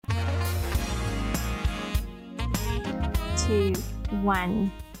2,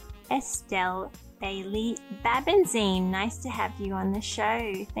 1. Estelle Bailey-Babenzien, nice to have you on the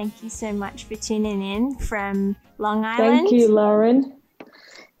show. Thank you so much for tuning in from Long Island. Thank you, Lauren.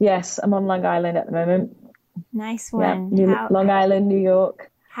 Yes, I'm on Long Island at the moment. Nice one. Yeah, Long Island, New York.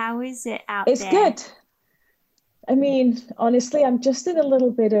 How is it out there? It's good. I mean, honestly, I'm just in a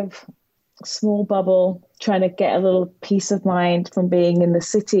little bit of small bubble, trying to get a little peace of mind from being in the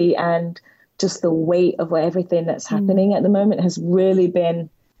city, and just the weight of everything that's happening at the moment has really been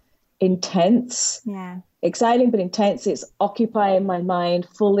intense. Yeah. Exciting, but intense. It's occupying my mind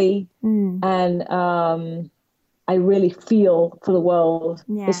fully. And I really feel for the world.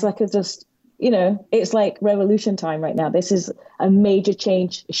 Yeah. It's like it's like revolution time right now. This is a major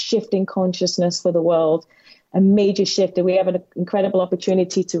change, a shift in consciousness for the world, a major shift. And we have an incredible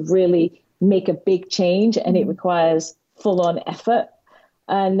opportunity to really make a big change, and it requires full-on effort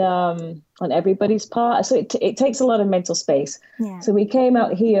and on everybody's part. So it takes a lot of mental space. Yeah. So we came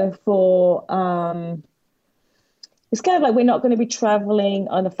out here for it's kind of like we're not going to be traveling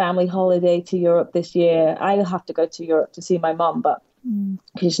on a family holiday to Europe this year. I'll have to go to Europe to see my mom, but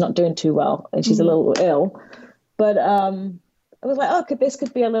she's not doing too well and she's a little ill. But I was like, this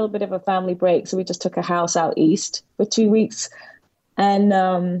could be a little bit of a family break. So we just took a house out east for 2 weeks. And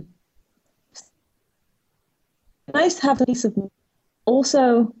nice to have a piece of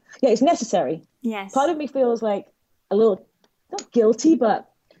also, it's necessary. Yes. Part of me feels like a little, not guilty, but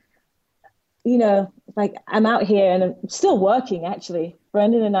like I'm out here and I'm still working, actually.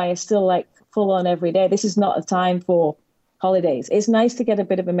 Brendan and I are still like full on every day. This is not a time for holidays. It's nice to get a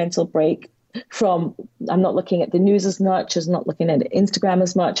bit of a mental break from, I'm not looking at the news as much, as not looking at Instagram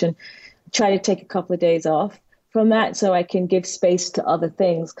as much, and try to take a couple of days off from that so I can give space to other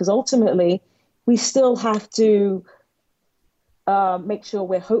things. Because ultimately, we still have to make sure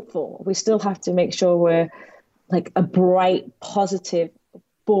we're hopeful. We still have to make sure we're like a bright, positive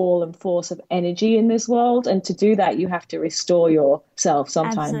ball and force of energy in this world. And to do that, you have to restore yourself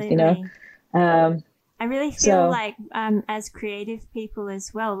sometimes. Absolutely. I really feel like as creative people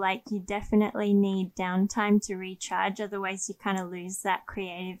as well, like you definitely need downtime to recharge. Otherwise, you kind of lose that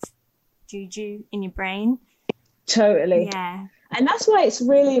creative juju in your brain. Totally. Yeah. And that's why it's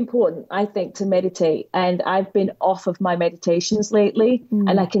really important, I think, to meditate. And I've been off of my meditations lately,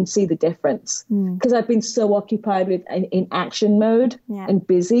 and I can see the difference because I've been so occupied with in action mode and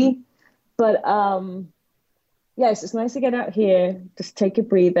busy. But yes, it's nice to get out here, just take a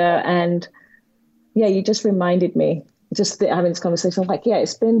breather. And you just reminded me, just having this conversation. I'm like, I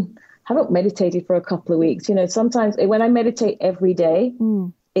haven't meditated for a couple of weeks. Sometimes when I meditate every day,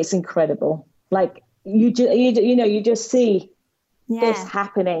 it's incredible. Like you just see this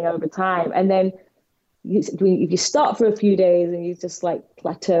happening over time. And then if you start for a few days and you just like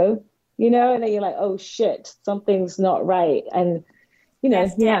plateau, and then you're like, oh shit, something's not right. And,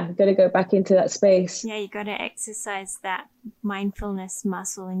 got to go back into that space. Yeah, you got to exercise that mindfulness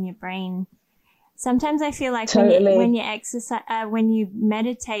muscle in your brain. Sometimes I feel like totally. when you exercise, when you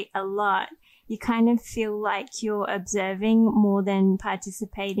meditate a lot, you kind of feel like you're observing more than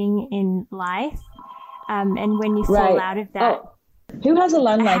participating in life. And when you fall out of that. Who has a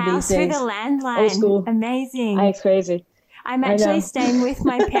landline these days? With a landline. Old school. Amazing. It's crazy. I'm actually staying with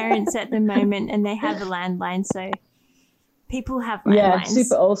my parents at the moment, and they have a landline. So people have landlines. Yeah,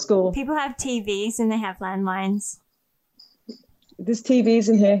 super old school. People have TVs and they have landlines. There's TVs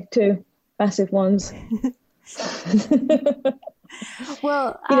in here too, massive ones.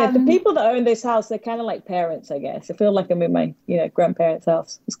 Well, the people that own this house, they're kind of like parents, I guess. I feel like I'm in my, grandparents'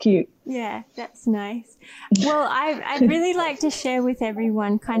 house. It's cute. Yeah, that's nice. Well, I'd really like to share with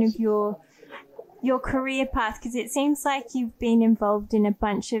everyone kind of your career path, because it seems like you've been involved in a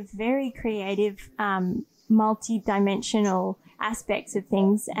bunch of very creative, multi-dimensional aspects of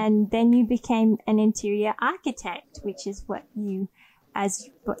things, and then you became an interior architect, which is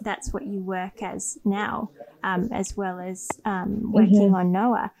that's what you work as now, as well as working on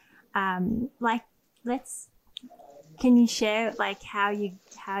Noah. Can you share like how you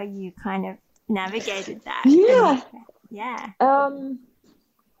kind of navigated that? Yeah.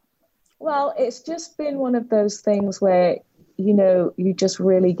 Well, it's just been one of those things where you just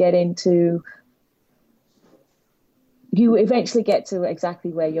really get into. You eventually get to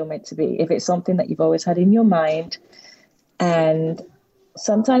exactly where you're meant to be if it's something that you've always had in your mind. And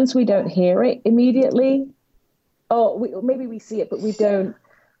sometimes we don't hear it immediately, or maybe we see it, but we don't.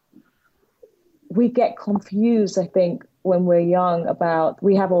 We get confused, I think, when we're young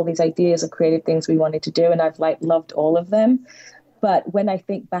we have all these ideas of creative things we wanted to do, and I've loved all of them. But when I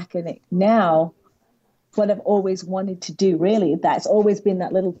think back in it now, what I've always wanted to do, really, that's always been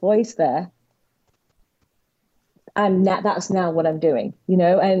that little voice there. And that's now what I'm doing, you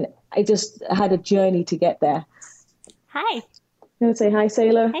know, and I just had a journey to get there. Hi. You want to say hi,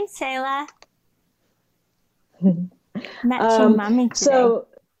 Sailor? Hey, Sailor. Matching mummy today. So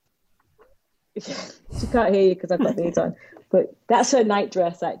she can't hear you because I've got these on, but that's her night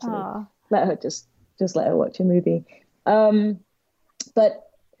dress actually. Aww. Let her just let her watch a movie. But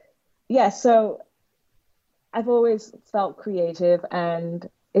yeah, so I've always felt creative, and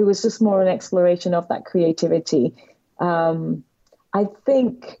it was just more an exploration of that creativity. I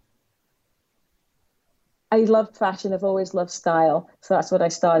think I loved fashion. I've always loved style. So that's what I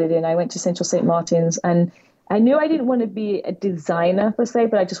started in. I went to Central St. Martin's, and I knew I didn't want to be a designer per se,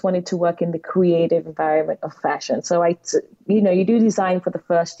 but I just wanted to work in the creative environment of fashion. So you do design for the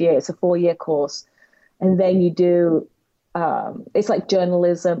first year. It's a 4-year course. And then you do, it's like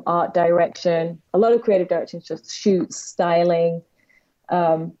journalism, art direction, a lot of creative directions, just shoots, styling,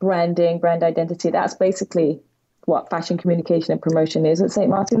 branding, brand identity. That's basically what fashion communication and promotion is at St.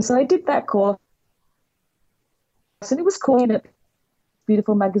 Martin's. So I did that course. And it was cool, in a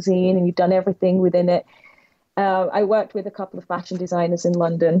beautiful magazine, and you've done everything within it. I worked with a couple of fashion designers in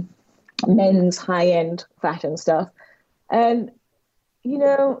London, men's high-end fashion stuff. And, you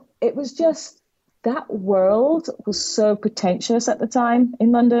know, it was just, that world was so pretentious at the time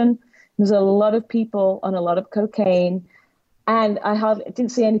in London. There was a lot of people on a lot of cocaine, and I didn't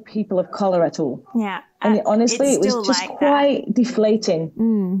see any people of color at all. Yeah. And honestly, it was just like quite deflating.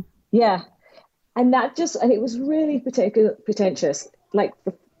 Mm. Yeah. And it was really pretentious. Like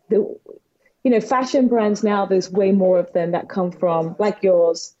fashion brands now, there's way more of them that come from, like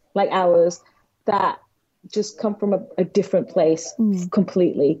yours, like ours, that just come from a different place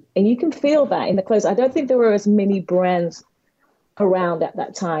completely. And you can feel that in the clothes. I don't think there were as many brands around at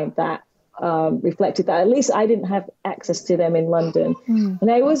that time that reflected that. At least I didn't have access to them in London. And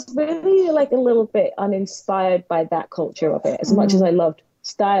I was really like a little bit uninspired by that culture of it. As much as I loved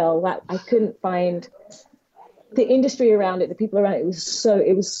style, that I couldn't find the industry around it, the people around it.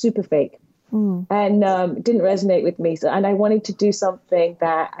 It was super fake. And it didn't resonate with me. And I wanted to do something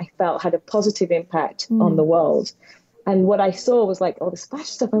that I felt had a positive impact on the world. And what I saw was like all this fashion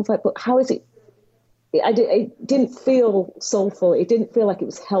stuff. I was like, but how is it? It didn't feel soulful. It didn't feel like it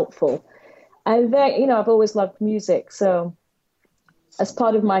was helpful. And then, I've always loved music. So as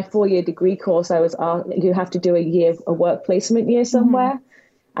part of my 4-year degree course, I was asked, you have to do a work placement year somewhere.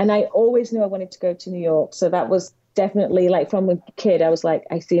 And I always knew I wanted to go to New York. So that was definitely, like, from a kid, I was like,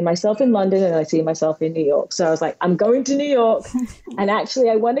 I see myself in London and I see myself in New York. So I was like, I'm going to New York. And actually,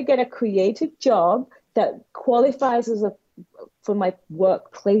 I want to get a creative job that qualifies for my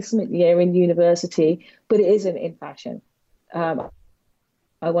work placement year in university, but it isn't in fashion.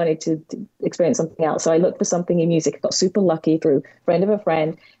 I wanted to experience something else. So I looked for something in music. I got super lucky through a friend of a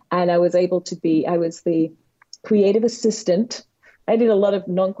friend. And I was the creative assistant. I did a lot of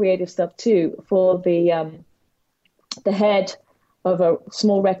non-creative stuff too for the head of a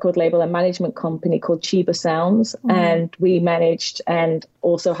small record label and management company called Chiba Sounds. And we managed and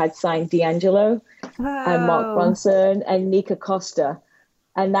also had signed D'Angelo and Mark Ronson and Nika Costa.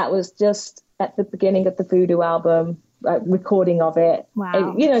 And that was just at the beginning of the Voodoo album, recording of it.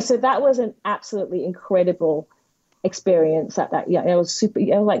 Wow. And, so that was an absolutely incredible experience at that. Yeah, I was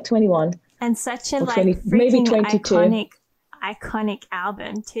like 21. And such a 20, maybe 22. Iconic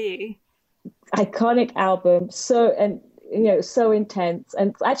album too. Iconic album. So intense.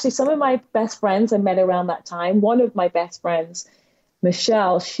 And actually some of my best friends I met around that time. One of my best friends,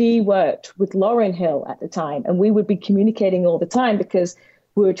 Michelle, she worked with Lauryn Hill at the time, and we would be communicating all the time because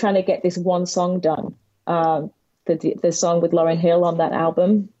we were trying to get this one song done. The song with Lauryn Hill on that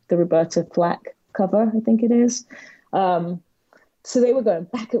album, the Roberta Flack cover, I think it is. So we were going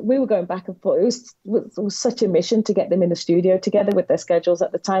back and forth. It was such a mission to get them in the studio together with their schedules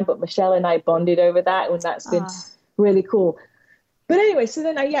at the time. But Michelle and I bonded over that, and that's been really cool. But anyway, so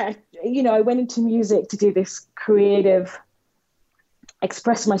then I went into music to do this creative,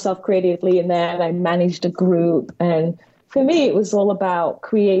 express myself creatively in there, and I managed a group. And for me, it was all about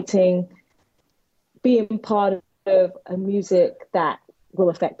being part of a music that will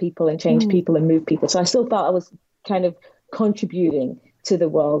affect people and change people and move people. So I still felt I was kind of contributing to the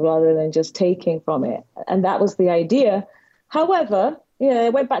world rather than just taking from it. And that was the idea. However, I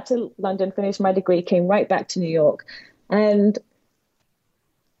went back to London, finished my degree, came right back to New York and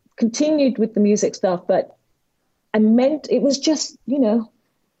continued with the music stuff. But it was just,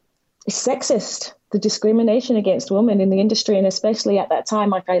 sexist, the discrimination against women in the industry. And especially at that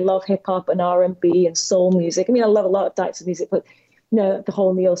time, like I love hip hop and R&B and soul music. I mean, I love a lot of types of music, but the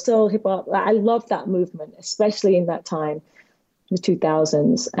whole neo soul, hip hop, I love that movement, especially in that time, the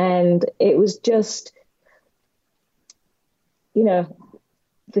 2000s. And it was just, you know,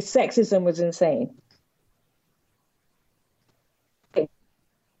 the sexism was insane.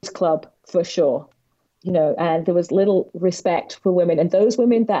 Club for sure, you know, and there was little respect for women. And those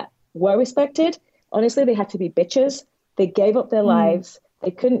women that were respected, honestly, they had to be bitches. They gave up their lives.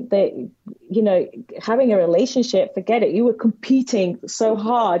 You know, having a relationship, forget it. You were competing so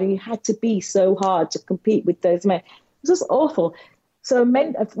hard and you had to be so hard to compete with those men. It was just awful. So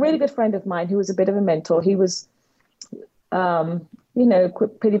a really good friend of mine who was a bit of a mentor, he was, you know,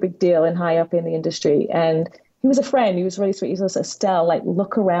 pretty big deal and high up in the industry. And he was a friend. He was really sweet. He was like, Estelle, like,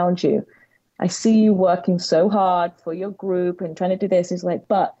 look around you. I see you working so hard for your group and trying to do this. He's like,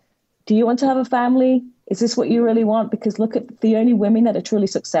 but do you want to have a family? Is this what you really want? Because look at the only women that are truly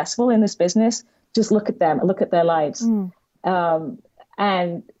successful in this business. Just look at them, look at their lives.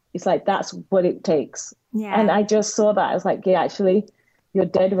 And it's like, that's what it takes. Yeah. And I just saw that. I was like, yeah, actually, you're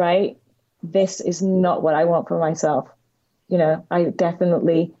dead right. This is not what I want for myself. You know,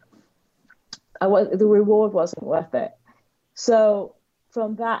 the reward wasn't worth it. So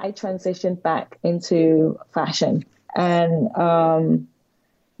from that, I transitioned back into fashion. And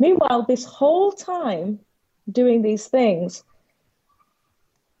meanwhile, this whole time doing these things,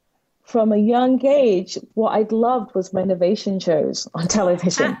 from a young age, what I'd loved was my innovation shows on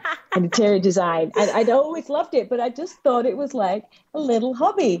television and interior design. And I'd always loved it, but I just thought it was like a little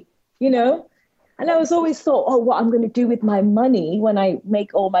hobby, you know? And I was always thought, oh, what I'm going to do with my money when I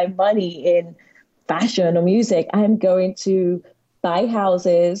make all my money in fashion or music, I'm going to buy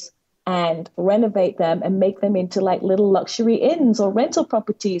houses and renovate them and make them into like little luxury inns or rental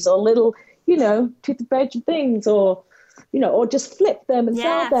properties or little, you know, two-bed things, or, you know, or just flip them and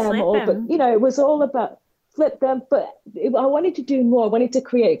sell them. But, you know, it was all about flip them. But I wanted to do more. I wanted to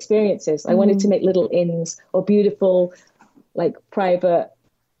create experiences. I wanted to make little inns or beautiful, like private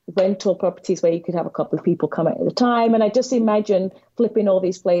rental properties where you could have a couple of people come at a time. And I just imagine flipping all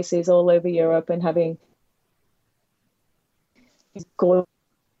these places all over Europe and having gorgeous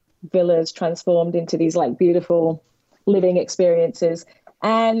villas transformed into these like beautiful living experiences.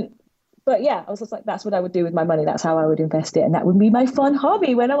 But yeah, I was just like, that's what I would do with my money. That's how I would invest it. And that would be my fun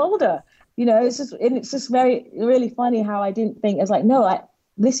hobby when I'm older. You know, it's just really funny how I didn't think, I was like, no,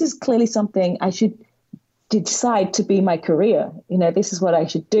 this is clearly something I should decide to be my career. You know, this is what I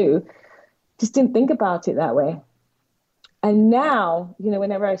should do. Just didn't think about it that way. And now, you know,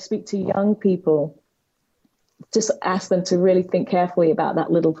 whenever I speak to young people, just ask them to really think carefully about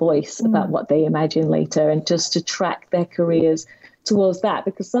that little voice, about what they imagine later, and just to track their careers towards that,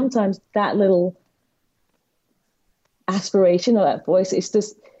 because sometimes that little aspiration or that voice, it's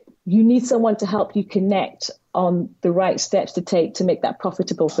just, you need someone to help you connect on the right steps to take to make that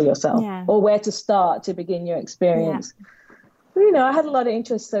profitable for yourself, or where to start to begin your experience. You know, I had a lot of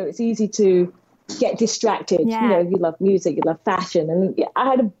interest, so it's easy to get distracted. You know, you love music, you love fashion, and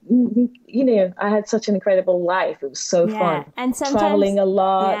I had such an incredible life. It was so fun, and sometimes traveling a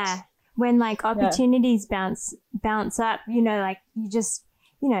lot. When like opportunities bounce up, you know, like you just,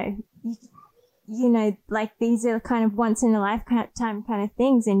 you know, like these are kind of once in a lifetime kind of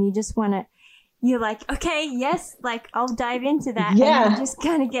things, and you just want to, you're like, okay, yes, like I'll dive into that. Yeah. And you just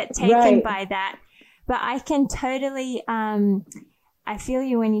kind of get taken by that. But I can totally, I feel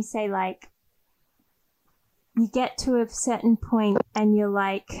you when you say like, you get to a certain point and you're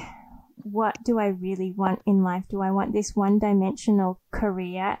like, what do I really want in life? Do I want this one-dimensional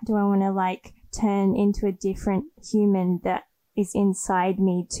career? Do I want to like turn into a different human that is inside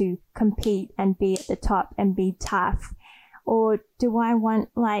me to compete and be at the top and be tough? Or do I want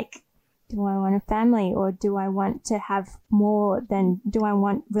a family, or do I want to have more than, do I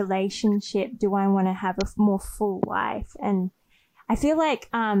want relationship? Do I want to have a more full life? And I feel like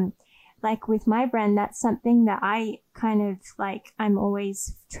with my brand, that's something that I kind of like, I'm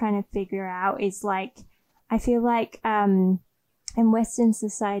always trying to figure out is like, I feel like, in Western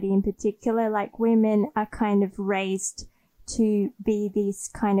society in particular, like women are kind of raised to be these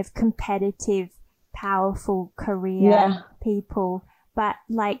kind of competitive, powerful career people, but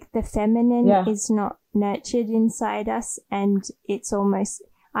like the feminine is not nurtured inside us. And it's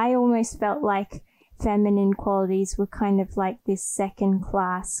I almost felt like feminine qualities were kind of like this second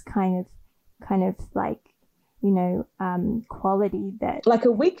class kind of like, you know, quality that, like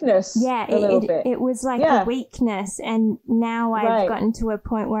a weakness. Yeah, a little bit. It was like a weakness. And now I've gotten to a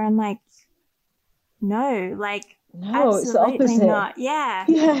point where I'm like, no, absolutely it's not. Yeah.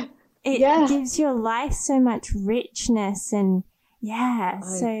 It gives your life so much richness, and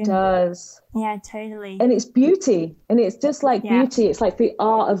it does. Yeah, totally. And it's beauty, and it's just like beauty. It's like the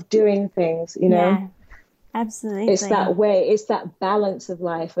art of doing things, you know. Absolutely. It's that way, it's that balance of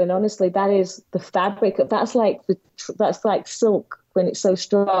life. And honestly, that is the fabric of, that's like silk when it's so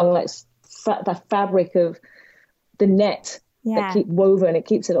strong, like the fabric of the net that keep woven, it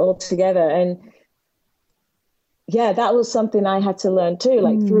keeps it all together. And yeah, that was something I had to learn too,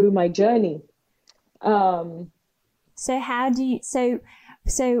 like through my journey. So how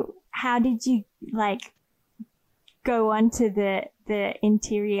did you like go on to the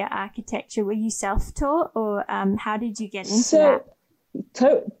interior architecture? Were you self-taught, or how did you get into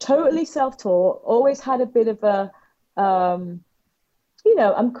that? Totally self-taught. Always had a bit of a, I'm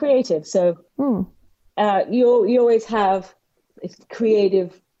creative, so you always have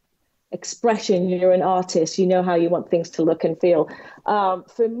creative expression. You're an artist. You know how you want things to look and feel.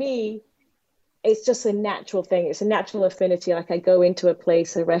 For me, it's just a natural thing. It's a natural affinity. Like I go into a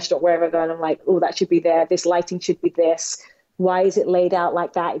place, a restaurant, wherever I go, and I'm like, oh, that should be there. This lighting should be this. Why is it laid out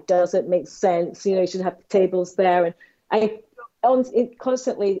like that? It doesn't make sense. You should have the tables there. And I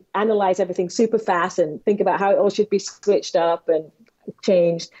constantly analyze everything super fast and think about how it all should be switched up and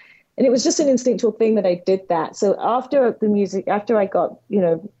changed. And it was just an instinctual thing that I did that. So after I got,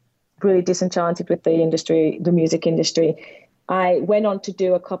 really disenchanted with the music industry, I went on to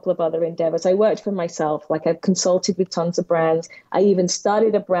do a couple of other endeavors. I worked for myself, like I've consulted with tons of brands. I even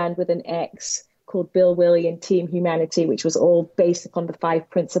started a brand with an ex called Bill Willie and Team Humanity, which was all based upon the 5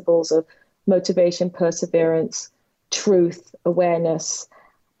 principles of motivation, perseverance, truth, awareness,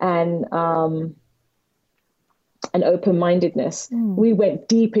 and open-mindedness. We went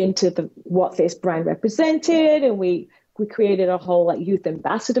deep into what this brand represented, and we created a whole like youth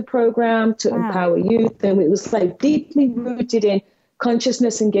ambassador program to empower youth. And it was like deeply rooted in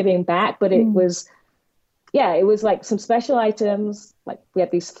consciousness and giving back. But it was like some special items. Like we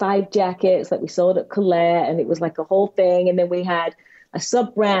had these 5 jackets that we sold at Colette, and it was like a whole thing. And then we had a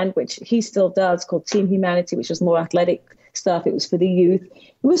sub brand, which he still does, called Team Humanity, which was more athletic stuff. It was for the youth.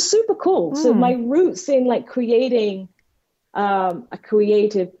 It was super cool. So my roots in like creating a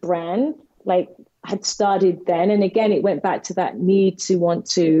creative brand, like had started then. And again, it went back to that need to want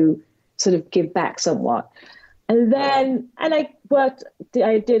to sort of give back somewhat. And then, I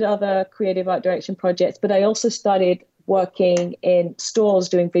did other creative art direction projects, but I also started working in stores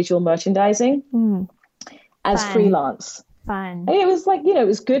doing visual merchandising as freelance. Fun. And it was like, it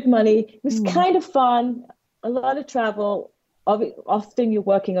was good money. It was kind of fun, a lot of travel. Often you're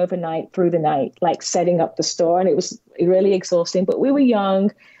working overnight through the night, like setting up the store. And it was really exhausting, but we were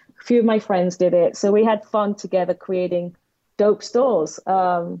young. A few of my friends did it. So we had fun together creating dope stores.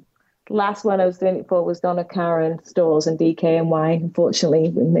 The last one I was doing it for was Donna Karan stores and DKNY,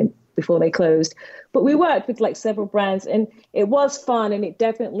 unfortunately, before they closed. But we worked with like several brands, and it was fun. And it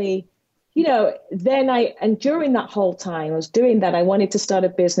definitely, and during that whole time I was doing that, I wanted to start a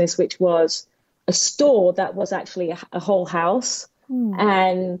business, which was a store that was actually a whole house.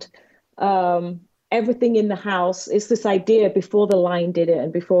 And everything in the house is this idea before The Line did it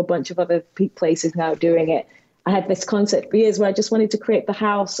and before a bunch of other places now doing it. I had this concept for years where I just wanted to create the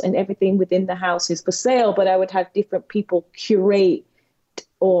house, and everything within the house is for sale, but I would have different people curate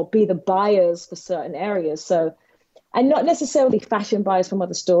or be the buyers for certain areas. So, and not necessarily fashion buyers from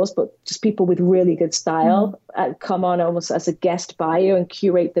other stores, but just people with really good style come on almost as a guest buyer and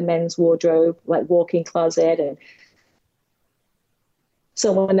curate the men's wardrobe, like walk-in closet, and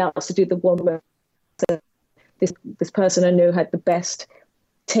someone else to do the woman. This person I knew had the best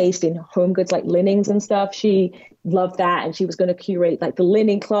taste in home goods, like linens and stuff. She loved that, and she was going to curate like the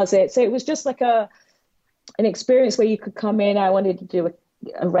linen closet. So it was just like an experience where you could come in. I wanted to do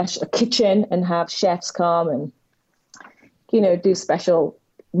a kitchen and have chefs come and do special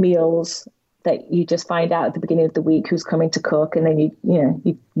meals that you just find out at the beginning of the week who's coming to cook, and then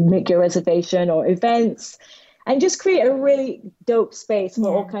you make your reservation, or events, and just create a really dope space for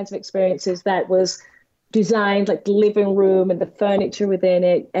all kinds of experiences that was designed, like the living room and the furniture within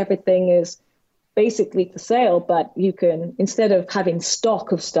it. Everything is basically for sale, but you can, instead of having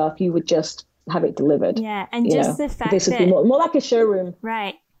stock of stuff, you would just have it delivered. Yeah, and just the fact this would be more like a showroom.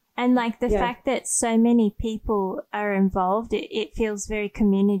 Right. And like the fact that so many people are involved, it feels very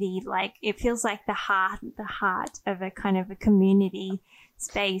community. Like it feels like the heart of a kind of a community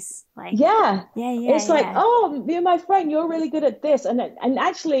space. Like it's like, oh, you're my friend, you're really good at this. And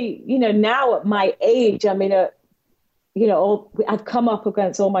actually, now at my age, I mean, I've come up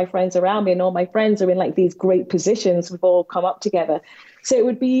against all my friends around me, and all my friends are in like these great positions. We've all come up together. So it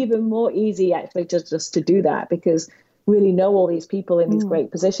would be even more easy actually just to do that, because really know all these people in these great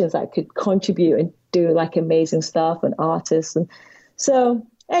positions that could contribute and do like amazing stuff, and artists. And so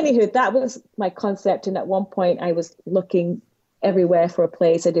anywho, that was my concept. And at one point I was looking everywhere for a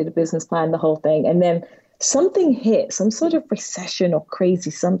place. I did a business plan, the whole thing. And then something hit, some sort of recession or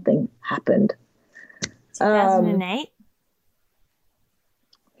crazy something happened. 2008?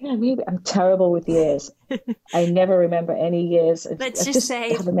 Yeah, maybe. I'm terrible with years. I never remember any years. Let's I just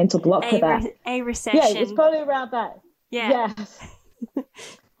say have a mental block for that. A recession. Yeah, it's probably around that. Yeah. Yes.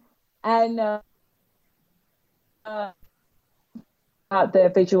 And the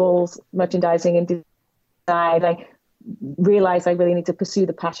visuals, merchandising, and design, I realized I really need to pursue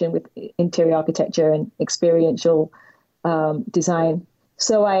the passion with interior architecture and experiential design.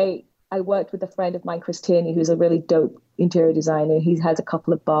 So I worked with a friend of mine, Chris Tierney, who's a really dope interior designer. He has a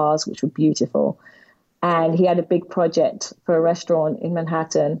couple of bars which were beautiful. And he had a big project for a restaurant in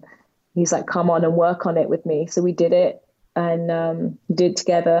Manhattan. He's like, come on and work on it with me. So we did it and did it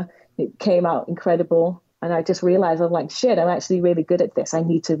together. It came out incredible. And I just realized, I'm like, shit, I'm actually really good at this. I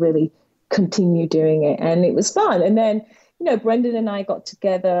need to really continue doing it. And it was fun. And then, Brendan and I got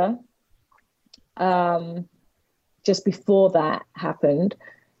together just before that happened.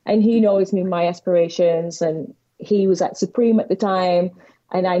 And he knows me, my aspirations. And he was at Supreme at the time.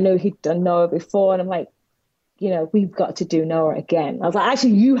 And I know he'd done Noah before. And I'm like, we've got to do Noah again. I was like,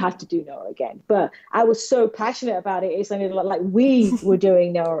 actually, you have to do Noah again. But I was so passionate about it. It sounded like we were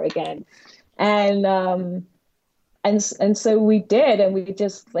doing Noah again. And so we did. And we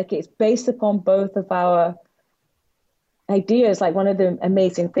just it's based upon both of our ideas. Like one of the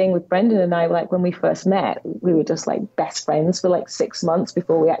amazing thing with Brendan and I, like when we first met, we were just like best friends for like 6 months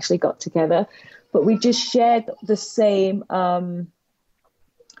before we actually got together. But we just shared the same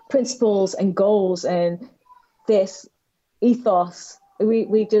principles and goals and this ethos. We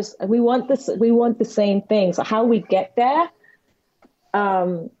want this. We want the same things. So how we get there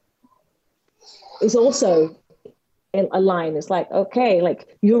is also in a line. It's like, okay,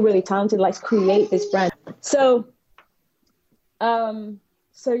 like you're really talented. Let's create this brand. So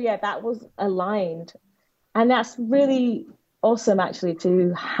yeah, that was aligned, and that's really awesome actually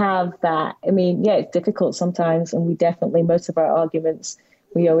to have that. I mean, yeah, it's difficult sometimes, and most of our arguments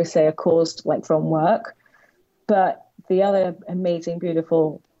we always say are caused like from work. But the other amazing,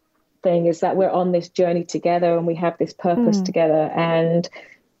 beautiful thing is that we're on this journey together and we have this purpose together. And,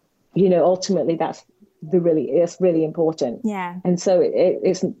 ultimately it's really important. Yeah. And so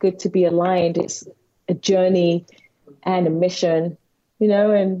it's good to be aligned. It's a journey and a mission,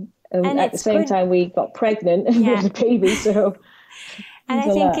 and at the same time we got pregnant and we had a baby. So, and I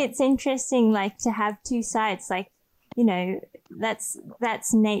think it's interesting, like to have two sides, like,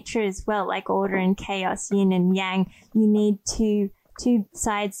 that's nature as well, like order and chaos, yin and yang. You need two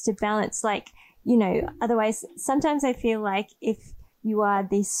sides to balance, like, otherwise sometimes I feel like if you are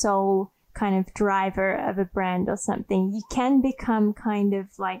the sole kind of driver of a brand or something, you can become kind of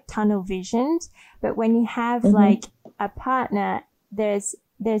like tunnel visioned. But when you have like a partner, there's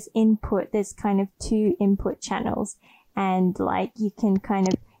input, there's kind of two input channels, and like you can kind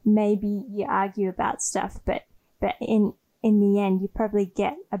of, maybe you argue about stuff, but in the end, you probably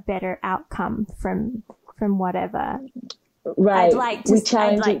get a better outcome from whatever. Right. We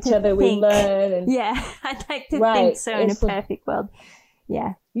challenge each other, we learn. And... Yeah, I'd like to think so in a perfect world.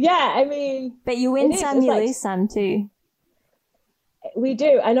 Yeah. Yeah, I mean... But you win some, you lose some too. We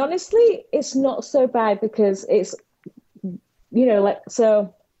do. And honestly, it's not so bad because it's,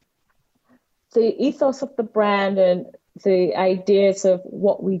 so the ethos of the brand and the ideas of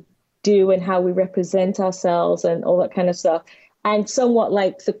what we do and how we represent ourselves and all that kind of stuff, and somewhat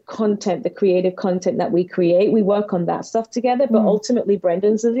like the content, the creative content that we create, we work on that stuff together. But ultimately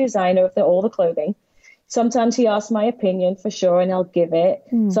Brendan's the designer of all the clothing. Sometimes he asks my opinion for sure and I'll give it.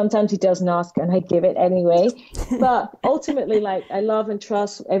 Sometimes he doesn't ask and I give it anyway. But ultimately, like, I love and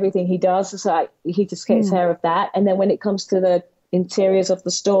trust everything he does, so he just takes care of that. And then when it comes to the interiors of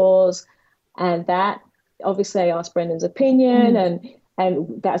the stores and that, obviously I ask Brendan's opinion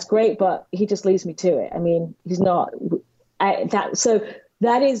and that's great, but he just leaves me to it. I mean, he's not so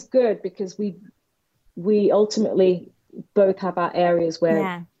that is good because we ultimately both have our areas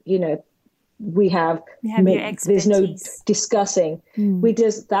where we have there's no discussing.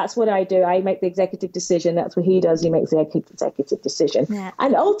 That's what I do. I make the executive decision. That's what he does. He makes the executive decision.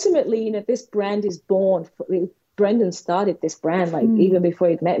 And ultimately, this brand is born. Brendan started this brand like even before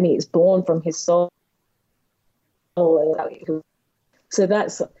he'd met me. It's born from his soul. So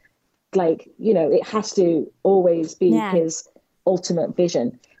that's like, it has to always be his ultimate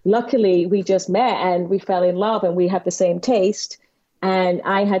vision. Luckily, we just met and we fell in love and we have the same taste. And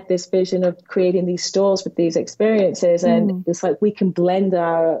I had this vision of creating these stores with these experiences. And it's like we can blend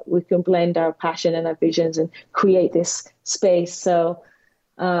our passion and our visions and create this space. So,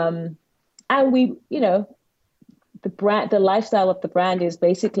 and we, the lifestyle of the brand is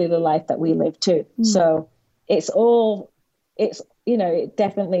basically the life that we live too. So it's it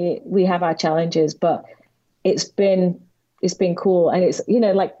definitely, we have our challenges, but it's been cool. And it's,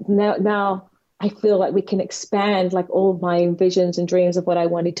 like now I feel like we can expand like all my visions and dreams of what I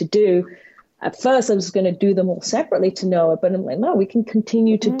wanted to do. At first I was going to do them all separately to Noah, but I'm like, no, we can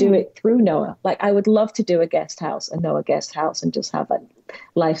continue to do it through Noah. Like I would love to do a Noah guest house and just have that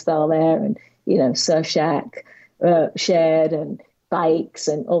lifestyle there, and, surf shack, shared, and bikes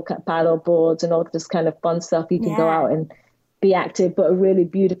and all kind of paddle boards and all this kind of fun stuff. You can go out and be active, but a really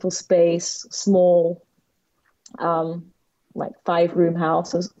beautiful space, small, like 5-room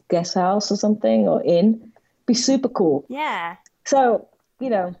house or guest house or something, or be super cool. Yeah. So,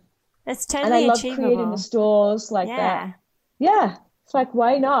 that's totally and I love achievable. Creating the stores like that. Yeah. It's like,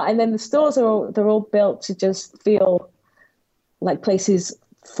 why not? And then the stores they're all built to just feel like places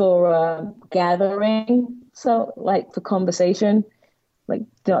for gathering. So like for conversation, like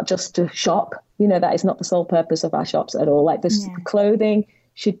not just to shop, that is not the sole purpose of our shops at all. Like this clothing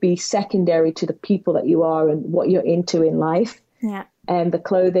should be secondary to the people that you are and what you're into in life. Yeah. And the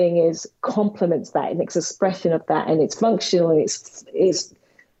clothing complements that, and it's expression of that, and it's functional.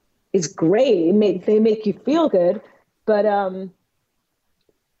 It's great. They make you feel good, but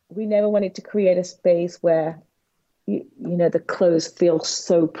we never wanted to create a space where the clothes feel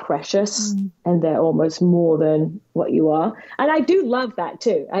so precious and they're almost more than what you are. And I do love that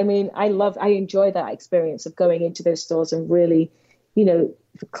too. I mean, I enjoy that experience of going into those stores and really,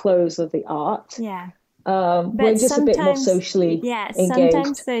 the clothes are the art. Yeah. But we're just a bit more socially engaged.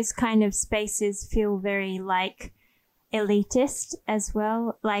 Sometimes those kind of spaces feel very like elitist as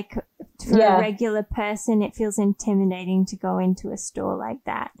well. Like for a regular person, it feels intimidating to go into a store like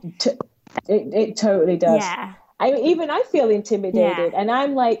that. It totally does. Yeah. I feel intimidated, and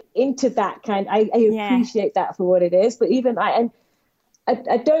I'm like into that kind. I appreciate that for what it is, but even I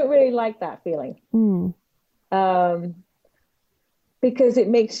don't really like that feeling. Because it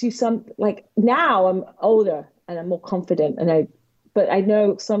makes you like now I'm older and I'm more confident, but I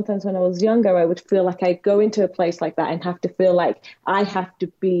know sometimes when I was younger, I would feel like I'd go into a place like that and have to feel like I have to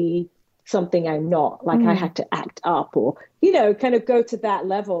be something I'm not, like I had to act up or, kind of go to that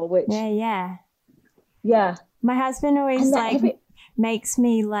level, which. Yeah. My husband always makes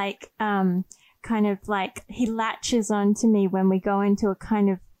me like, kind of like he latches onto me when we go into a kind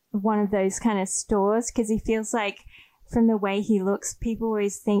of one of those kind of stores, because he feels like from the way he looks, people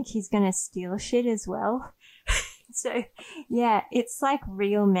always think he's going to steal shit as well. So, yeah, it's like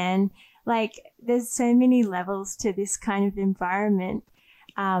real, man. Like, there's so many levels to this kind of environment.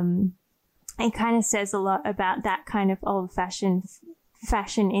 It kind of says a lot about that kind of old-fashioned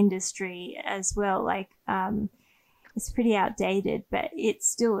fashion industry as well. Like, it's pretty outdated, but it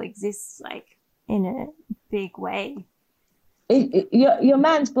still exists, like, in a big way. Your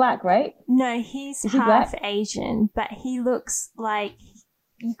man's black, right? No, he's half Asian, but he looks like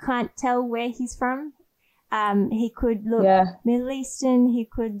you can't tell where he's from. He could look Middle Eastern, he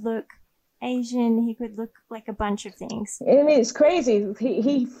could look Asian, he could look like a bunch of things. I mean, it's crazy.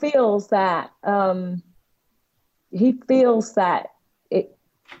 He feels that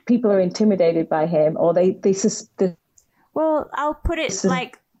people are intimidated by him, or they well, I'll put it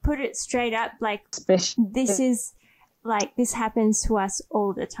straight up, like this happens to us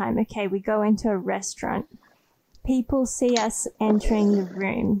all the time. Okay, we go into a restaurant, people see us entering the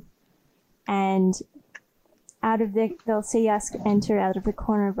room, and they'll see us enter out of the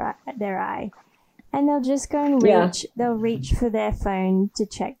corner of their eye, and they'll just go and they'll reach for their phone to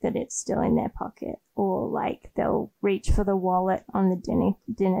check that it's still in their pocket, or like they'll reach for the wallet on the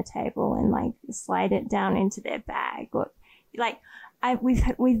dinner table and like slide it down into their bag, or like we've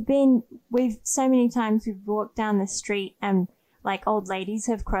so many times we've walked down the street and like old ladies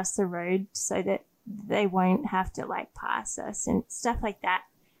have crossed the road so that they won't have to like pass us and stuff like that.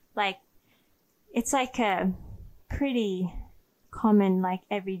 Like, it's like a pretty common, like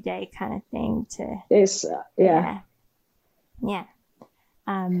everyday kind of thing to. It's yeah.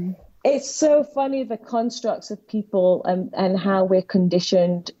 It's so funny, the constructs of people and how we're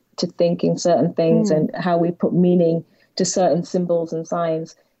conditioned to think in certain things and how we put meaning to certain symbols and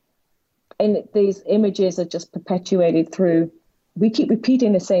signs. And these images are just perpetuated through, we keep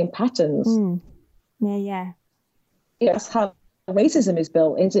repeating the same patterns. Yeah. That's how racism is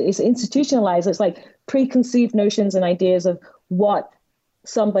built. It's institutionalized. It's like preconceived notions and ideas of what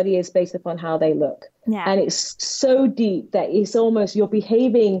somebody is based upon how they look. Yeah. And it's so deep that it's almost your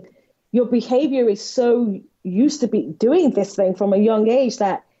behavior is so used to be doing this thing from a young age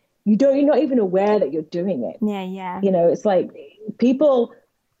that you're not even aware that you're doing it. Yeah. It's like people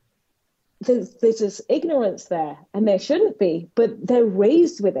there's this ignorance there, and there shouldn't be, but they're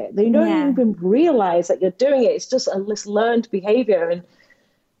raised with it. They don't even realize that you're doing it. It's just this learned behavior. And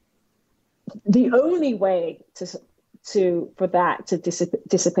the only way for that to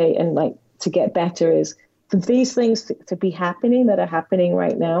dissipate and like to get better is for these things to be happening that are happening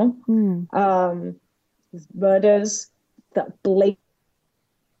right now. Murders, that blatant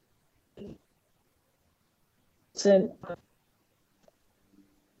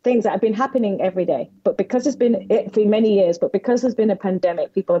things that have been happening every day, but because it's been it for many years, but because there's been a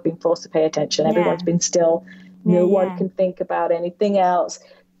pandemic, people have been forced to pay attention. Everyone's been still. No one can think about anything else.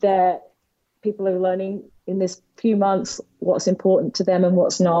 That people are learning in this few months what's important to them and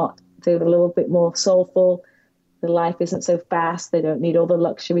what's not. They're a little bit more soulful. The life isn't so fast. They don't need all the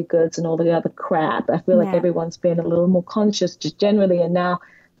luxury goods and all the other crap. I feel like everyone's been a little more conscious just generally, and now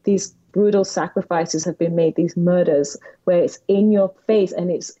these brutal sacrifices have been made, these murders where it's in your face, and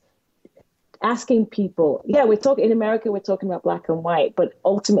it's asking people, we're talking in America, we're talking about black and white, but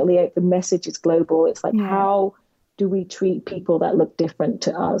ultimately the message is global. It's like, how do we treat people that look different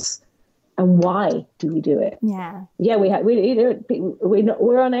to us, and why do we do it? We're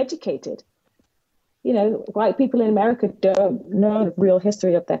uneducated. You know, white people in America don't know the real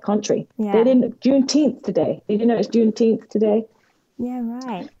history of their country. They didn't. Juneteenth today. Did you know it's Juneteenth today? Yeah,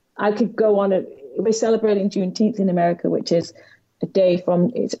 right. I could go on. We're celebrating Juneteenth in America, which is a day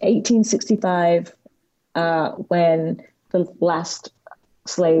from it's 1865 when the last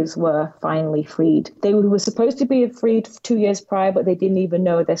slaves were finally freed. They were supposed to be freed 2 years prior, but they didn't even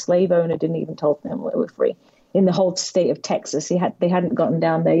know. Their slave owner didn't even tell them they were free. In the whole state of Texas, they hadn't gotten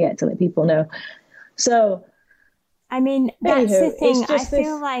down there yet to let people know. So, I mean, that's the thing. I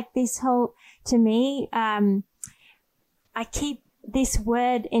feel like this whole, to me, this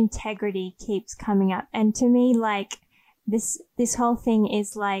word integrity keeps coming up. And to me, like, this whole thing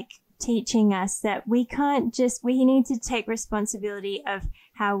is like teaching us that we need to take responsibility of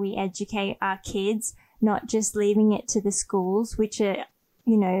how we educate our kids, not just leaving it to the schools, which are,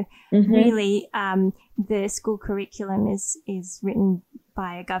 you know, really, the school curriculum is written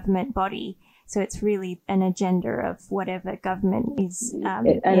by a government body. So it's really an agenda of whatever government is.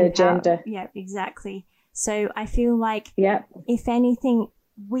 An agenda. Yeah, exactly. So I feel like, if anything,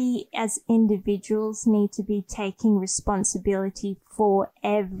 we as individuals need to be taking responsibility for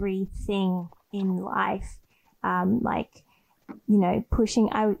everything in life. Like, you know, pushing.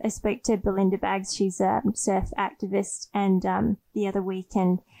 I spoke to Belinda Baggs. She's a surf activist, and the other week,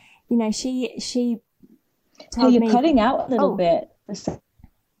 and you know, she told me. You're cutting out a little bit.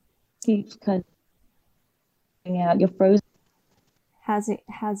 Keeps cutting out. You're frozen. How's it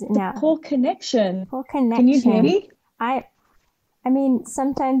now? Poor connection. Can you hear me? I mean,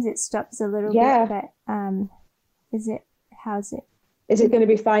 sometimes it stops a little bit, but how's it? Is it going to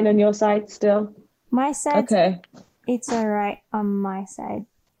be fine on your side still? My side. Okay. It's all right on my side,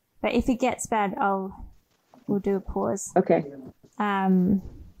 but if it gets bad, we'll do a pause. Okay.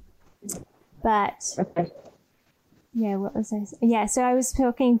 But. Okay. Yeah, what was I saying? Yeah, so I was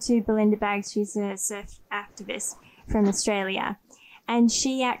talking to Belinda Baggs. She's a surf activist from Australia, and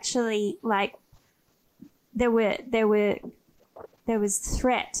she actually, like, there was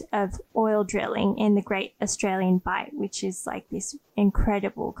threat of oil drilling in the Great Australian Bight, which is like this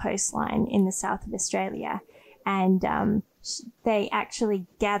incredible coastline in the south of Australia, and they actually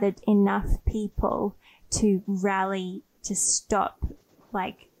gathered enough people to rally to stop,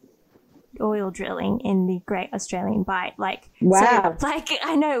 like, oil drilling in the Great Australian Bight. Like, wow. So, like,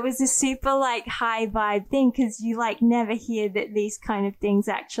 I know it was a super, like, high vibe thing, because you, like, never hear that these kind of things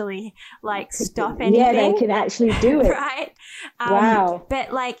actually, like, stop anything. Yeah, they can actually do it. Right? Wow.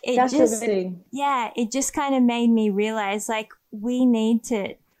 But, like, That's amazing. Yeah, it just kind of made me realize, like, we need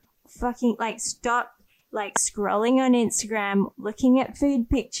to fucking, like, stop, like, scrolling on Instagram, looking at food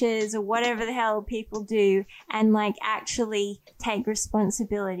pictures or whatever the hell people do, and, like, actually take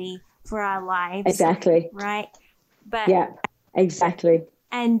responsibility for our lives. Exactly. Right? But yeah, exactly.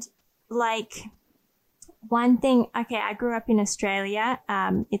 And, like, one thing, okay, I grew up in Australia.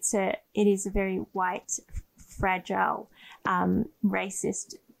 It is a very white, fragile,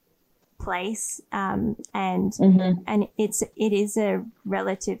 racist place. And it is a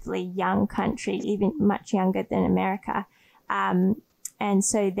relatively young country, even much younger than America. And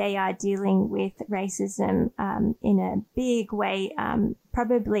so they are dealing with racism in a big way,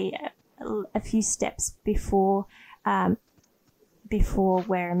 probably a few steps before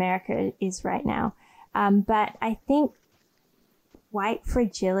where America is right now. But I think white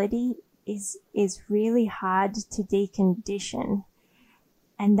fragility is really hard to decondition.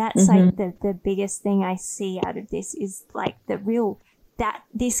 And that's like the biggest thing I see out of this is like the real that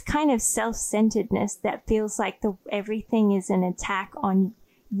this kind of self-centeredness that feels like everything is an attack on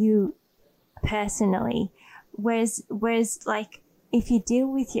you personally. Whereas like if you deal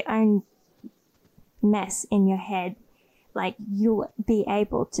with your own mess in your head, like you'll be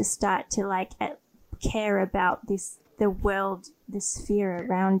able to start to like care about the world, the sphere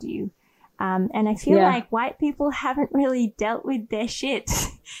around you. And I feel like white people haven't really dealt with their shit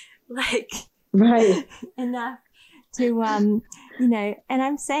like enough to, you know, and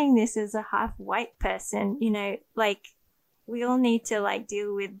I'm saying this as a half white person, you know, like we all need to like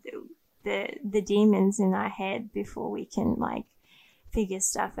deal with the demons in our head before we can like figure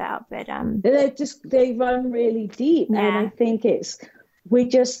stuff out. But they run really deep, and I think we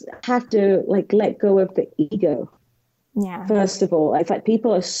just have to like let go of the ego. Yeah. First of all, it's like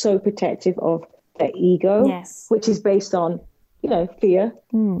people are so protective of their ego, which is based on, you know, fear.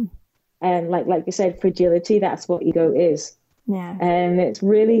 And like you said, fragility, that's what ego is. Yeah. And it's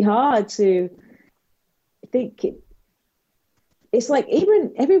really hard to think it's like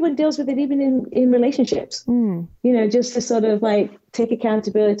even everyone deals with it, even in relationships. You know, just to sort of like take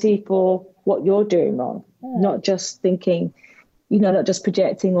accountability for what you're doing wrong, not just thinking, you know, not just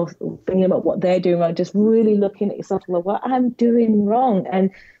projecting or thinking about what they're doing wrong, just really looking at yourself like what I'm doing wrong and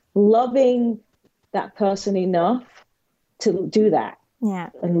loving that person enough to do that. Yeah.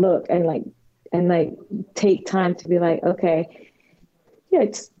 And look and like take time to be like, okay, yeah,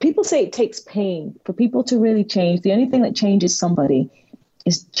 people say it takes pain for people to really change. The only thing that changes somebody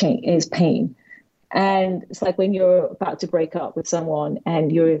is pain. And it's like when you're about to break up with someone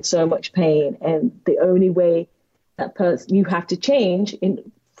and you're in so much pain, and the only way that person you have to change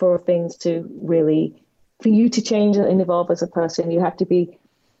for things to really, for you to change and evolve as a person, you have to be,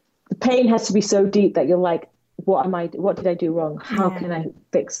 the pain has to be so deep that you're like, what did I do wrong? How can I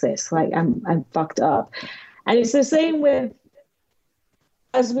fix this? Like I'm fucked up. And it's the same with,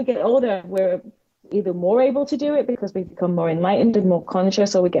 as we get older, we're either more able to do it because we become more enlightened and more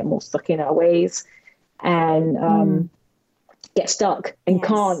conscious, or we get more stuck in our ways and get stuck and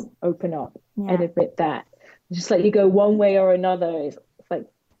can't open up and admit that. Just like you go one way or another. It's like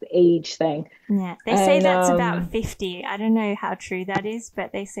the age thing. Yeah, they say that's about 50. I don't know how true that is,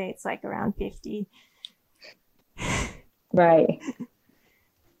 but they say it's like around 50. Right.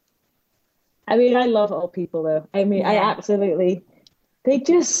 I mean, I love old people though. I mean, I absolutely, they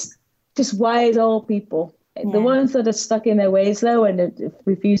just wise old people. The ones that are stuck in their ways though and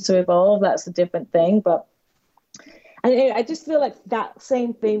refuse to evolve, that's a different thing. But I just feel like that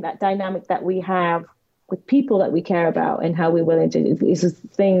same thing, that dynamic that we have with people that we care about and how we're willing to, is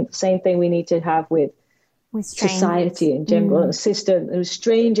the same thing we need to have with society in general, and system, and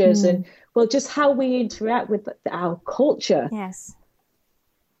strangers, and well, just how we interact with our culture. Yes.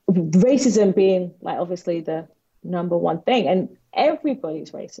 Racism being like obviously the number one thing, and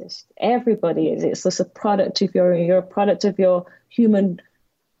everybody's racist. Everybody is. It's just a product of you're a product of your human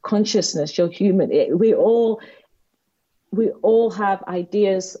consciousness. You're human. We all have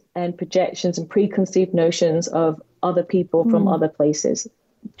ideas and projections and preconceived notions of other people from other places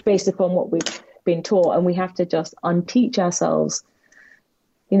based upon what we've been taught, and we have to just unteach ourselves,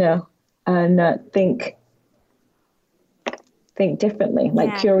 you know, and think differently,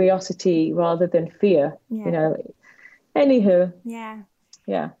 like curiosity rather than fear, you know. Anywho. Yeah.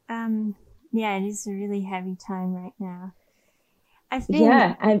 Yeah. It is a really heavy time right now.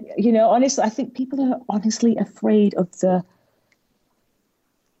 And you know, honestly, I think people are honestly afraid of the,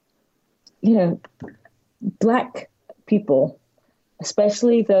 you know, Black people,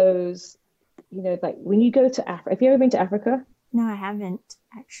 especially those, you know, like when you go to Africa. Have you ever been to Africa? No, I haven't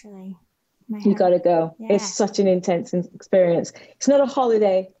actually. You got to go. Yeah. It's such an intense experience. It's not a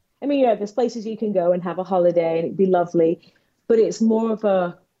holiday. I mean, yeah, there's places you can go and have a holiday and it'd be lovely, but it's more of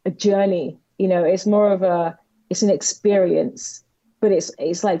a journey. You know, it's more of it's an experience. But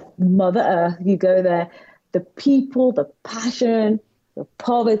it's like Mother Earth. You go there, the people, the passion, the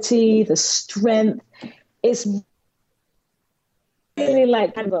poverty, the strength. It's really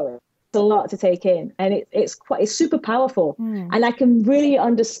like it's a lot to take in, and it's super powerful. And I can really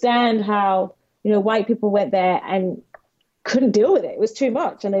understand how, you know, white people went there and couldn't deal with it. It was too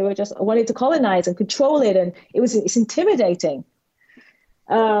much, and they were just wanted to colonize and control it, and it's intimidating.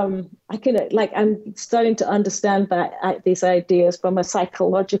 I'm starting to understand that these ideas from a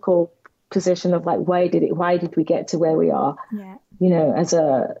psychological position of like, why did we get to where we are? Yeah. You know,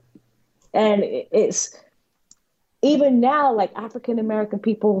 and it's even now, like African American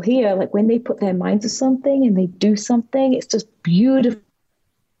people here, like when they put their mind to something and they do something, it's just beautiful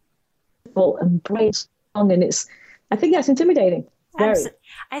and brave, and I think that's intimidating.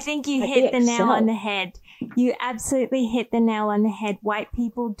 I think you hit the nail on the head. you absolutely hit the nail on the head. White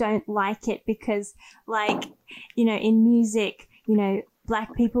people don't like it because, like, you know, in music, you know,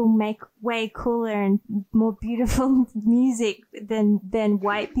 Black people make way cooler and more beautiful music than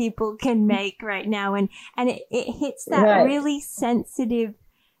white people can make right now. And it hits that really sensitive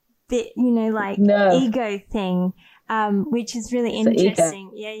bit, you know, like ego thing, which is really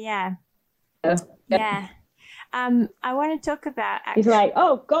interesting. Yeah. I want to talk about... He's like,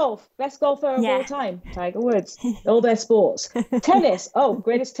 oh, golf, best golfer of all time, Tiger Woods, all their sports. Tennis, oh,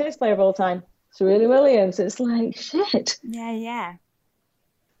 greatest tennis player of all time, Serena Williams. It's like, shit. Yeah.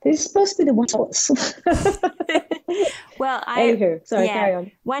 This is supposed to be the ones. Well, Anywho, sorry, carry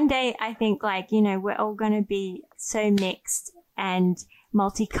on. One day I think, like, you know, we're all going to be so mixed and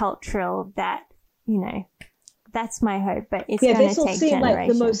multicultural that, you know, that's my hope, but it's going to take generation. This will seem like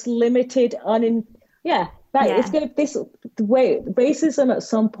the most limited, it's going to the way racism at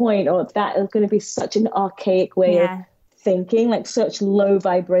some point, or that is going to be such an archaic way of thinking, like such low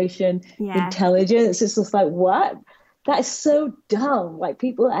vibration intelligence. It's just like, what? That is so dumb. Like,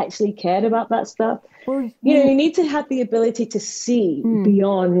 people actually cared about that stuff. Well, you know, you need to have the ability to see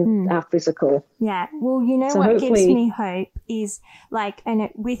beyond our physical. Yeah. Well, you know, so what gives me hope is, like,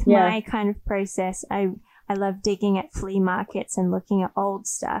 with my kind of process, I love digging at flea markets and looking at old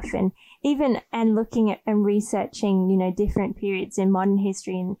stuff, and looking at and researching, you know, different periods in modern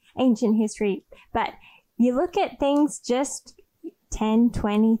history and ancient history. But you look at things just 10,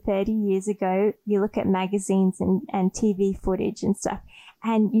 20, 30 years ago, you look at magazines and TV footage and stuff,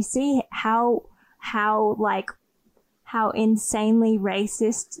 and you see how insanely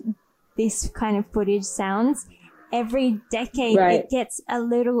racist this kind of footage sounds. Every decade it gets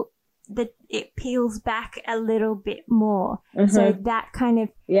it peels back a little bit more. So that kind of,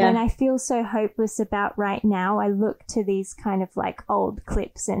 when I feel so hopeless about right now, I look to these kind of like old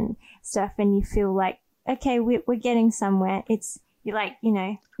clips and stuff, and you feel like, okay, we're getting somewhere. You're like, you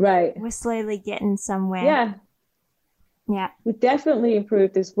know, we're slowly getting somewhere. Yeah. We've definitely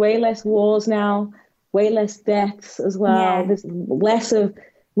improved. There's way less wars now, way less deaths as well. Yeah. There's less of,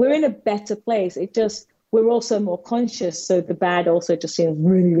 we're in a better place. We're also more conscious. So the bad also just seems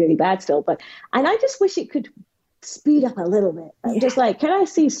really, really bad still. And I just wish it could speed up a little bit. I'm just like, can I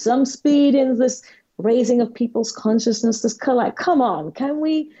see some speed in this raising of people's consciousness? Just kind of like, come on,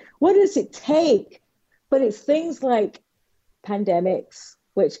 what does it take? But it's things like pandemics,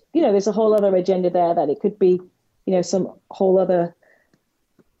 which, you know, there's a whole other agenda there, that it could be, you know, some whole other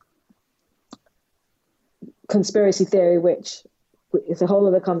conspiracy theory, which is a whole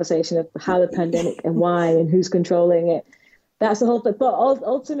other conversation of how the pandemic and why and who's controlling it. That's the whole thing. But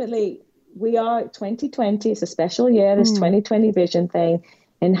ultimately, we are 2020. It's a special year, this 2020 vision thing,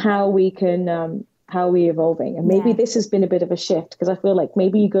 and how we can, how we're evolving. And maybe this has been a bit of a shift, because I feel like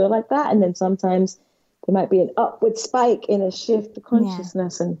maybe you go like that, and then sometimes there might be an upward spike in a shift of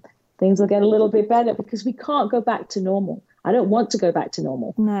consciousness, and things will get a little bit better, because we can't go back to normal. I don't want to go back to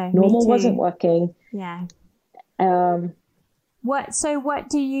normal. No, normal wasn't working. Yeah. What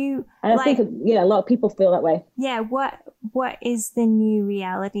do you... And I think, a lot of people feel that way. Yeah, what is the new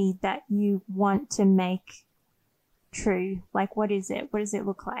reality that you want to make true? Like, what is it? What does it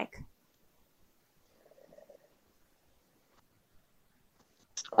look like?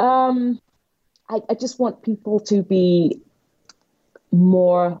 I just want people to be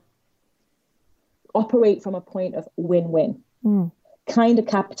more, operate from a point of win-win. Kind of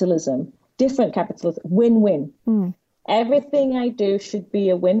capitalism, different capitalism, win-win. Everything I do should be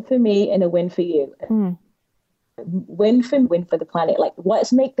a win for me and a win for you. Win for the planet. Like,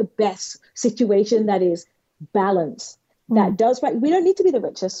 let's make the best situation that is balance. That does right. We don't need to be the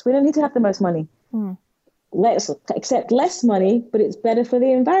richest. We don't need to have the most money. Let's accept less money, but it's better for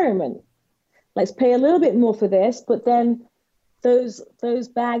the environment. Let's pay a little bit more for this, but then those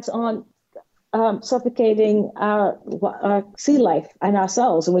bags aren't suffocating our sea life and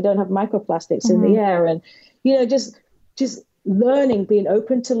ourselves, and we don't have microplastics in the air. And, you know, just learning, being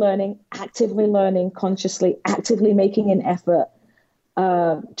open to learning, actively learning, consciously, actively making an effort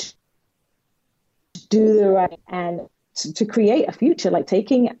to do the right, and to create a future, like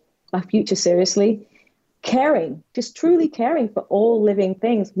taking a future seriously, caring, just truly caring for all living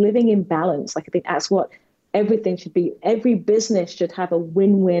things, living in balance. Like, I think that's what everything should be. Every business should have a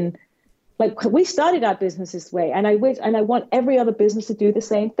win-win. Like, we started our business this way, and I want every other business to do the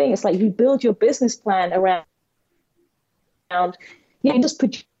same thing. It's like, you build your business plan around just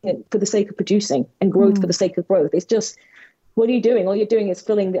producing it for the sake of producing, and growth for the sake of growth. It's just, what are you doing? All you're doing is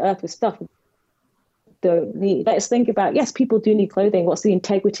filling the earth with stuff. Let's think about, yes, people do need clothing. What's the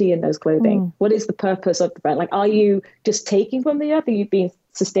integrity in those clothing? What is the purpose of the brand? Like, are you just taking from the earth? Are you being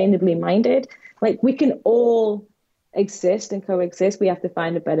sustainably minded? like we can all exist and coexist. We have to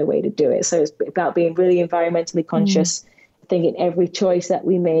find a better way to do it. So it's about being really environmentally conscious, thinking every choice that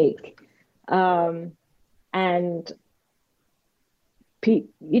we make, and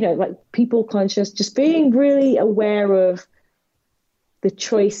like people conscious, just being really aware of the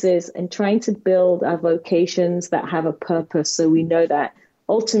choices and trying to build our vocations that have a purpose. So we know that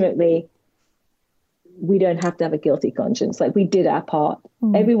ultimately we don't have to have a guilty conscience. Like we did our part.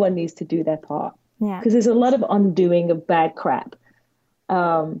 Everyone needs to do their part. Yeah. Because there's a lot of undoing of bad crap.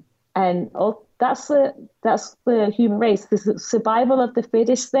 And that's the human race. The survival of the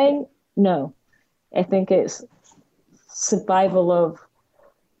fittest thing? No. I think it's survival of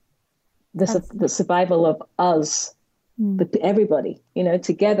the survival of us, everybody,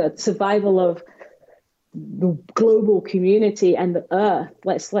 together, survival of the global community and the earth.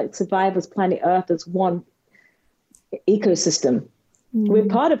 Let's survive as planet Earth as one ecosystem. We're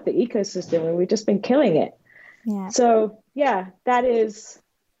part of the ecosystem and we've just been killing it. Yeah. So yeah, that is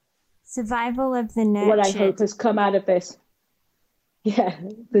survival of the nurtured. What I hope has come out of this. Yeah,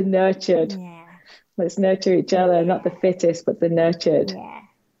 the nurtured. Yeah. Let's nurture each other, not the fittest, but the nurtured. Yeah.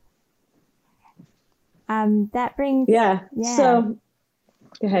 That brings. Yeah. So,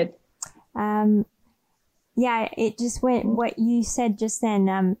 go ahead. Yeah, it just went, what you said just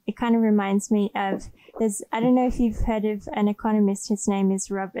then, it kind of reminds me of, I don't know if you've heard of an economist, his name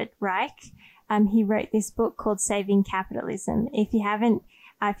is Robert Reich. He wrote this book called Saving Capitalism. If you don't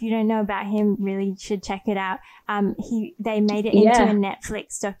know about him, really should check it out. They made it into a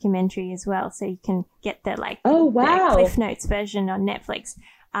Netflix documentary as well, so you can get the the Cliff Notes version on Netflix.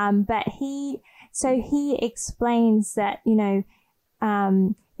 But he explains that, in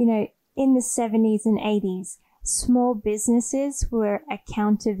the 70s and 80s, small businesses were a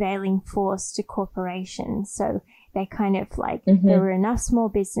countervailing force to corporations. So they kind of there were enough small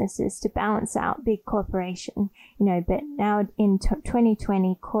businesses to balance out big corporation, but now in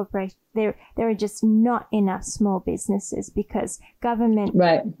 2020, there are just not enough small businesses because government,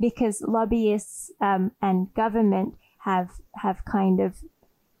 because lobbyists and government have kind of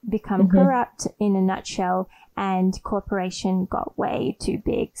become corrupt in a nutshell, and corporation got way too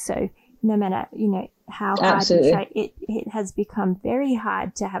big. So no matter, how hard you try, it has become very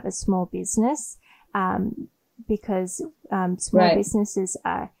hard to have a small business, because small businesses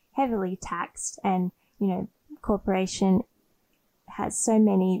are heavily taxed, and, corporation has so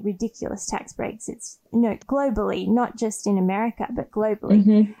many ridiculous tax breaks. It's, globally, not just in America, but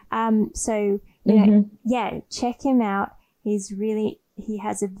globally. So, check him out. He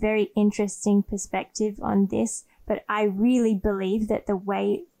has a very interesting perspective on this, but I really believe that a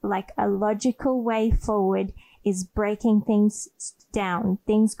logical way forward is breaking things down.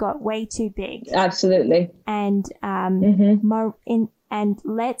 Things got way too big. Absolutely. And, and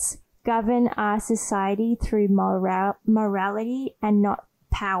let's govern our society through morality and not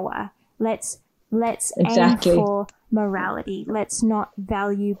power. Let's aim for morality. Let's not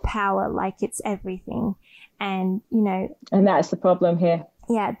value power like it's everything. And, and that's the problem here.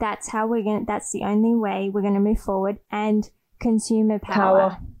 Yeah, that's the only way we're going to move forward. And consumer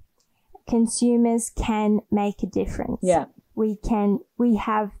power. Consumers can make a difference. Yeah. We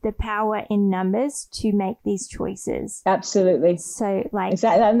have the power in numbers to make these choices. Absolutely. So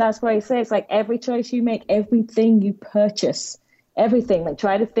exactly. And that's why I say it's every choice you make, everything you purchase, everything,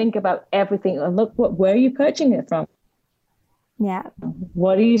 try to think about everything and look, where are you purchasing it from? Yeah.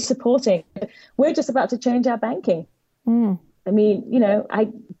 What are you supporting? We're just about to change our banking. I mean,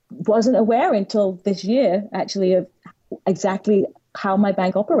 I wasn't aware until this year, actually, of exactly how my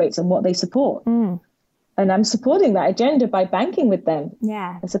bank operates and what they support. And I'm supporting that agenda by banking with them.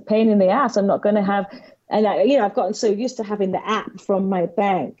 Yeah. It's a pain in the ass. I'm not going to have, and I've gotten so used to having the app from my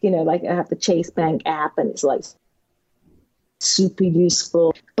bank, I have the Chase Bank app and it's super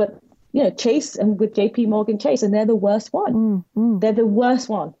useful. But Chase and with JP Morgan Chase, and they're the worst one. They're the worst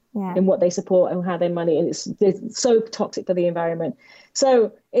one in what they support and how their money, and it's so toxic for the environment.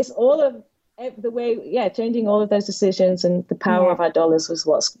 So it's all of the way, changing all of those decisions, and the power of our dollars was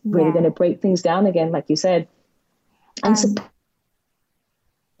what's really going to break things down again, like you said. And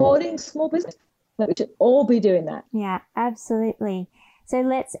supporting small business. We should all be doing that. Yeah, absolutely. So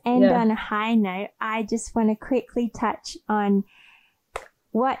let's end on a high note. I just want to quickly touch on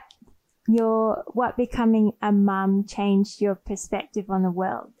what becoming a mum changed your perspective on the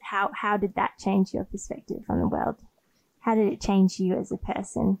world. How did that change your perspective on the world? How did it change you as a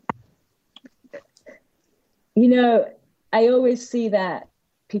person? I always see that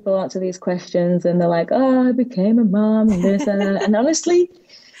people answer these questions and they're like, oh, I became a mom and this and that. And honestly,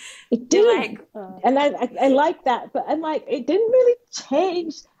 it didn't. And I like that, but I'm like, it didn't really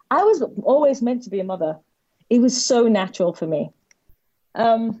change. I was always meant to be a mother. It was so natural for me.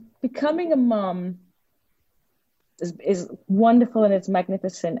 Becoming a mom is wonderful and as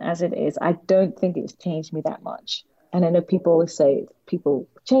magnificent as it is. I don't think it's changed me that much. And I know people always say people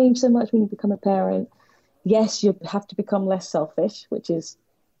change so much when you become a parent. Yes, you have to become less selfish, which is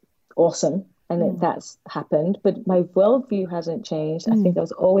awesome. And that's happened. But my worldview hasn't changed. I think I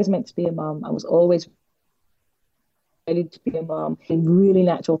was always meant to be a mom. I was always ready to be a mom. It's been really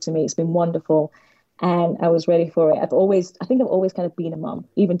natural to me. It's been wonderful. And I was ready for it. I think I've always kind of been a mom,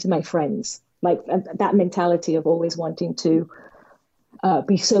 even to my friends. Like that mentality of always wanting to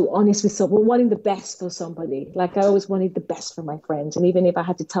be so honest with someone, wanting the best for somebody. Like I always wanted the best for my friends. And even if I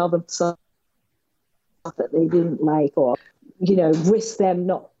had to tell them stuff that they didn't like, or, risk them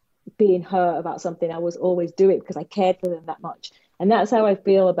not being hurt about something, I was always do it because I cared for them that much. And that's how I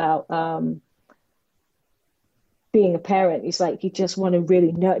feel about being a parent. It's like you just want to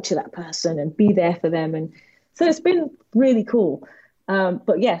really nurture that person and be there for them. And so it's been really cool.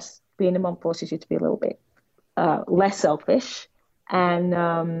 But yes, being a mom forces you to be a little bit less selfish.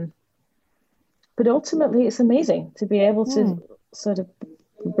 And but ultimately, it's amazing to be able to sort of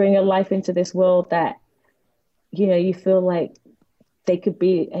bring a life into this world that, you feel like they could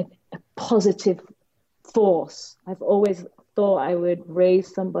be a positive force. I've always thought I would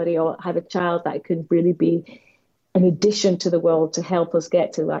raise somebody or have a child that could really be an addition to the world to help us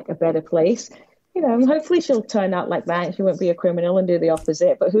get to like a better place. And hopefully she'll turn out like that and she won't be a criminal and do the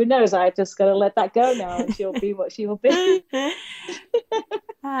opposite. But who knows? I just got to let that go now and she'll be what she will be.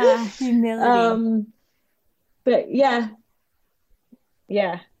 Humility. But yeah.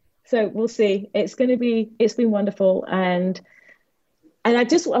 So we'll see. It's been wonderful. And I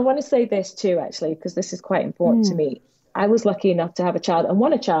want to say this too, actually, because this is quite important to me. I was lucky enough to have a child and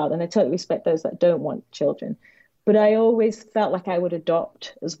want a child, and I totally respect those that don't want children. But I always felt like I would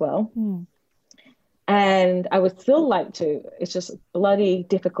adopt as well. And I would still like to. It's just bloody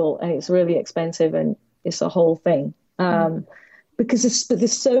difficult and it's really expensive and it's a whole thing. Because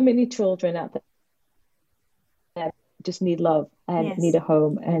there's so many children out there that just need love and need a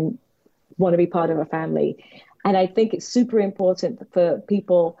home and want to be part of a family. And I think it's super important for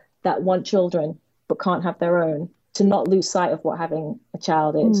people that want children but can't have their own to not lose sight of what having a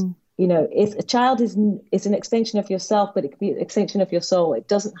child is. If a child is an extension of yourself, but it could be an extension of your soul. It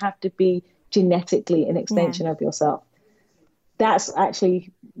doesn't have to be genetically an extension of yourself. That's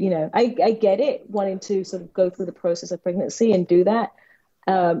actually, I get it, wanting to sort of go through the process of pregnancy and do that.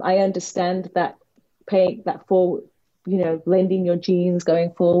 I understand that paying that for, lending your genes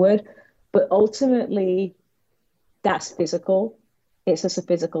going forward. But ultimately, that's physical. It's just a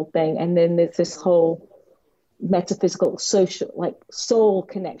physical thing. And then there's this whole metaphysical, social, like soul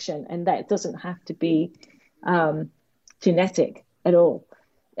connection. And that doesn't have to be genetic at all.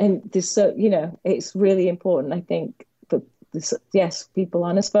 And this, it's really important, I think, for this, people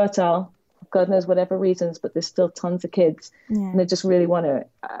aren't as fertile, God knows whatever reasons, but there's still tons of kids. And I just really want to,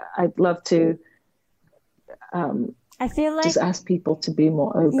 I'd love to I feel like just ask people to be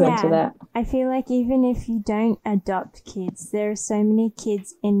more open to that. I feel like even if you don't adopt kids, there are so many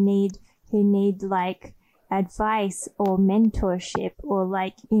kids in need who need like advice or mentorship or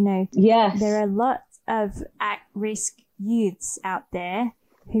like, there are lots of at-risk youths out there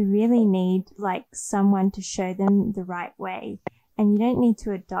who really need like someone to show them the right way. And you don't need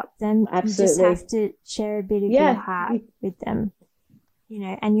to adopt them. Absolutely. You just have to share a bit of your heart with them,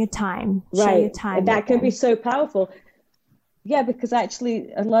 and your time. Right. Share your time. And that can be so powerful. Yeah, because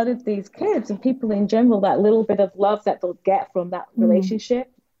actually a lot of these kids and people in general, that little bit of love that they'll get from that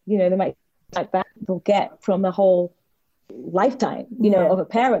relationship, they might like that they'll get from the whole lifetime, of a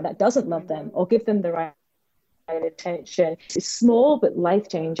parent that doesn't love them or give them the right attention. It's small but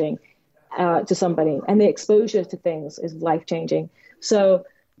life-changing to somebody, and the exposure to things is life-changing. So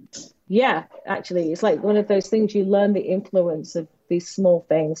actually it's like one of those things, you learn the influence of these small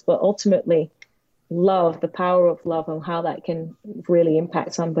things, but ultimately love, the power of love and how that can really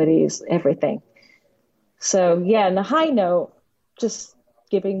impact somebody is everything. So on a high note, just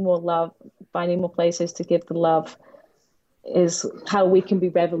giving more love, finding more places to give the love is how we can be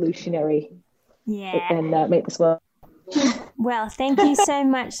revolutionary and make this world. Well, thank you so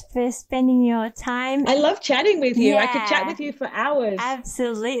much for spending your time. I love chatting with you. I could chat with you for hours.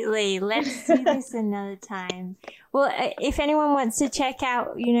 Absolutely. Let's do this another time. Well, if anyone wants to check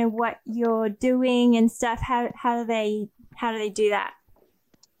out, what you're doing and stuff, how do they do that?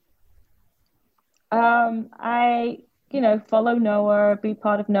 I follow Noah, be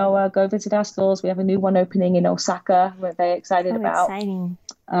part of Noah, go visit our stores. We have a new one opening in Osaka. We're very excited about. Exciting.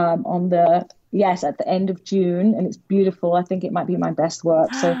 On the Yes, at the end of June, and it's beautiful. I think it might be my best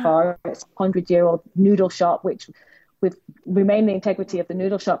work so far. It's a 100-year-old noodle shop, which with remain the integrity of the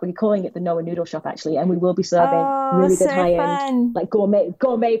noodle shop. We're calling it the Noah Noodle Shop, actually, and we will be serving really good high-end, like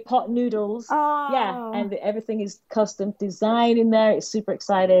gourmet pot noodles. Yeah, and everything is custom design in there. It's super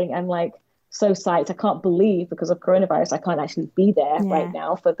exciting and like so psyched. I can't believe because of coronavirus, I can't actually be there right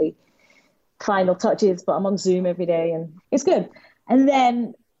now for the final touches, but I'm on Zoom every day, and it's good. And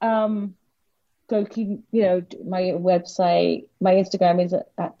then go keep, my website, my Instagram is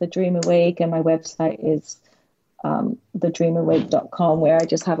at The Dream Awake, and my website is thedreamawake.com, where I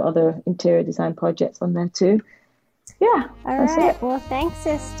just have other interior design projects on there too. Yeah. All right. Well, thanks,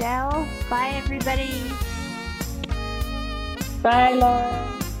 Estelle. Bye, everybody. Bye,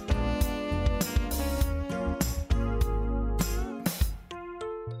 Laura.